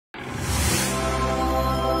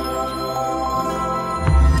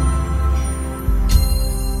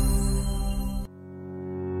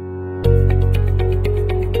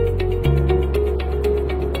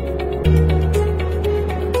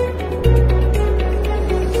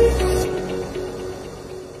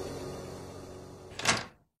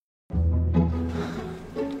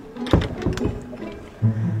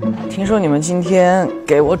听说你们今天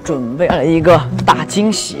给我准备了一个大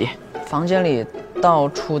惊喜，房间里到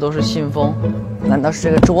处都是信封，难道是这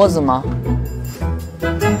个桌子吗？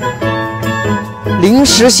零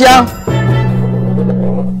食箱。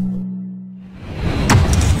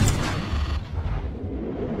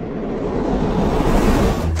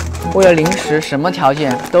为了零食，什么条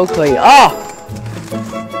件都可以哦。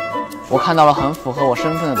我看到了很符合我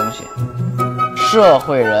身份的东西，社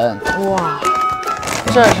会人。哇，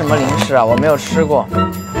这是什么零食啊？我没有吃过。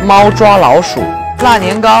猫抓老鼠、辣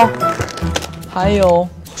年糕，还有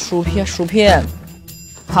薯片。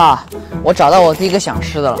哈，我找到我第一个想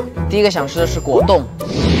吃的了。第一个想吃的是果冻，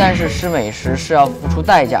但是吃美食是要付出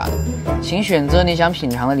代价的。请选择你想品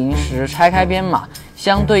尝的零食，拆开编码，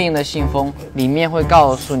相对应的信封里面会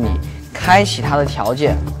告诉你开启它的条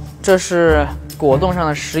件。这是果冻上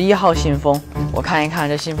的11号信封，我看一看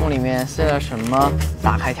这信封里面塞了什么。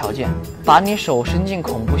打开条件，把你手伸进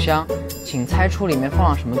恐怖箱，请猜出里面放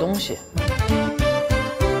了什么东西。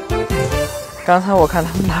刚才我看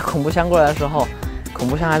他们拿恐怖箱过来的时候，恐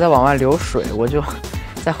怖箱还在往外流水，我就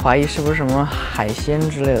在怀疑是不是什么海鲜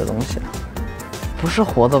之类的东西。不是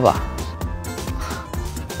活的吧？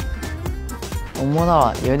我摸到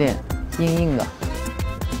了，有点硬硬的。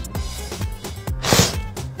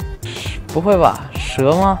不会吧？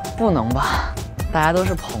蛇吗？不能吧？大家都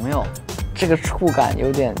是朋友，这个触感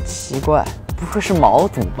有点奇怪。不会是毛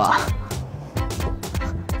肚吧？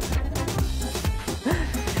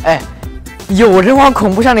哎，有人往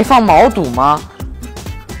恐怖箱里放毛肚吗？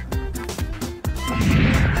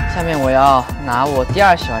下面我要拿我第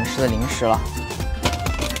二喜欢吃的零食了。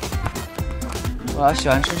我要喜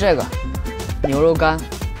欢吃这个牛肉干，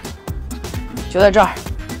就在这儿。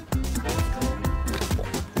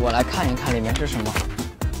我来看一看里面是什么。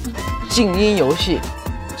静音游戏，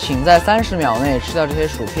请在30秒内吃掉这些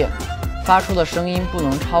薯片，发出的声音不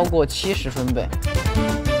能超过70分贝。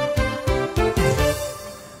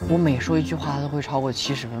我每说一句话，它都会超过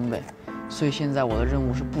70分贝，所以现在我的任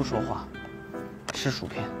务是不说话，吃薯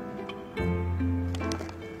片。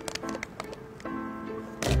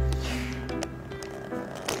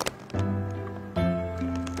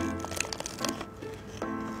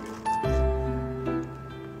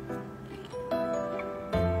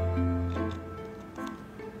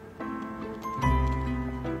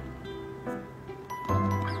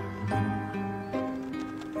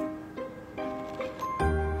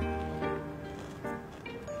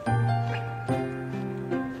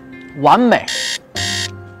完美！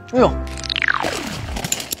哎呦，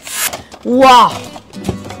哇，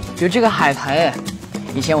有这个海苔哎！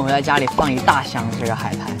以前我会在家里放一大箱子这个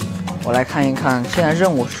海苔。我来看一看现在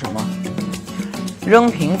任务是什么？扔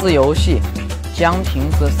瓶子游戏，将瓶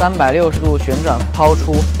子360度旋转抛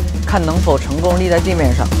出，看能否成功立在地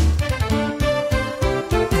面上。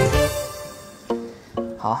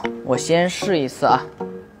好，我先试一次啊。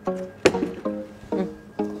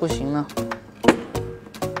不行呢。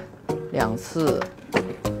2次、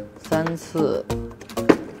3次，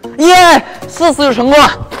耶！4次就成功了。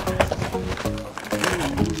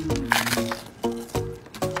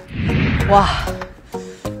哇，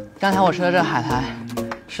刚才我吃的这个海苔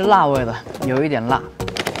是辣味的，有一点辣。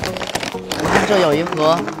我看这有一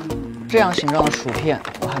盒这样形状的薯片，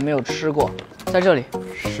我还没有吃过，在这里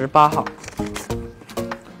18号。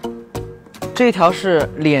这一条是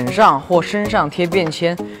脸上或身上贴便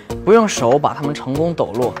签，不用手把它们成功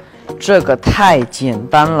抖落。这个太简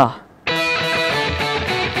单了，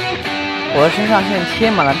我的身上现在贴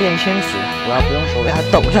满了便签纸，我要不用手给它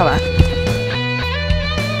抖下来。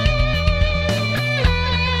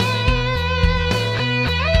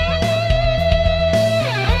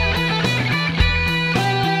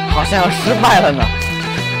好像要失败了呢。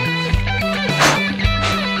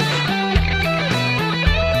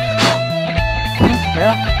没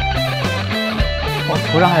了。我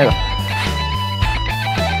头上还有一个。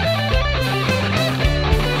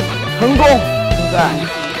成功！现在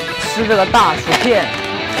吃这个大薯片。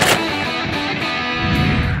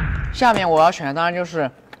下面我要选的当然就是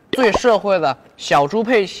最社会的小猪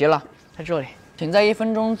佩奇了，在这里，请在1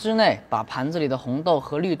分钟之内把盘子里的红豆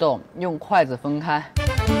和绿豆用筷子分开。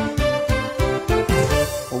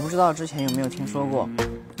我不知道之前有没有听说过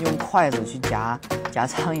用筷子去夹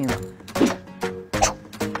苍蝇的，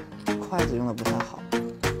筷子用的不太好。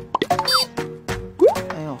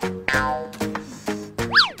哎呦！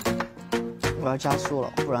我要加速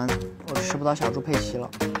了，不然我吃不到小猪佩奇了。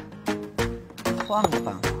换个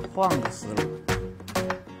办法，换个思路，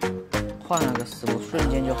换了个思路，瞬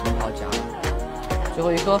间就很好夹了。最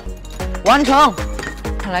后一颗，完成！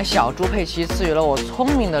看来小猪佩奇赐予了我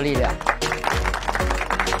聪明的力量。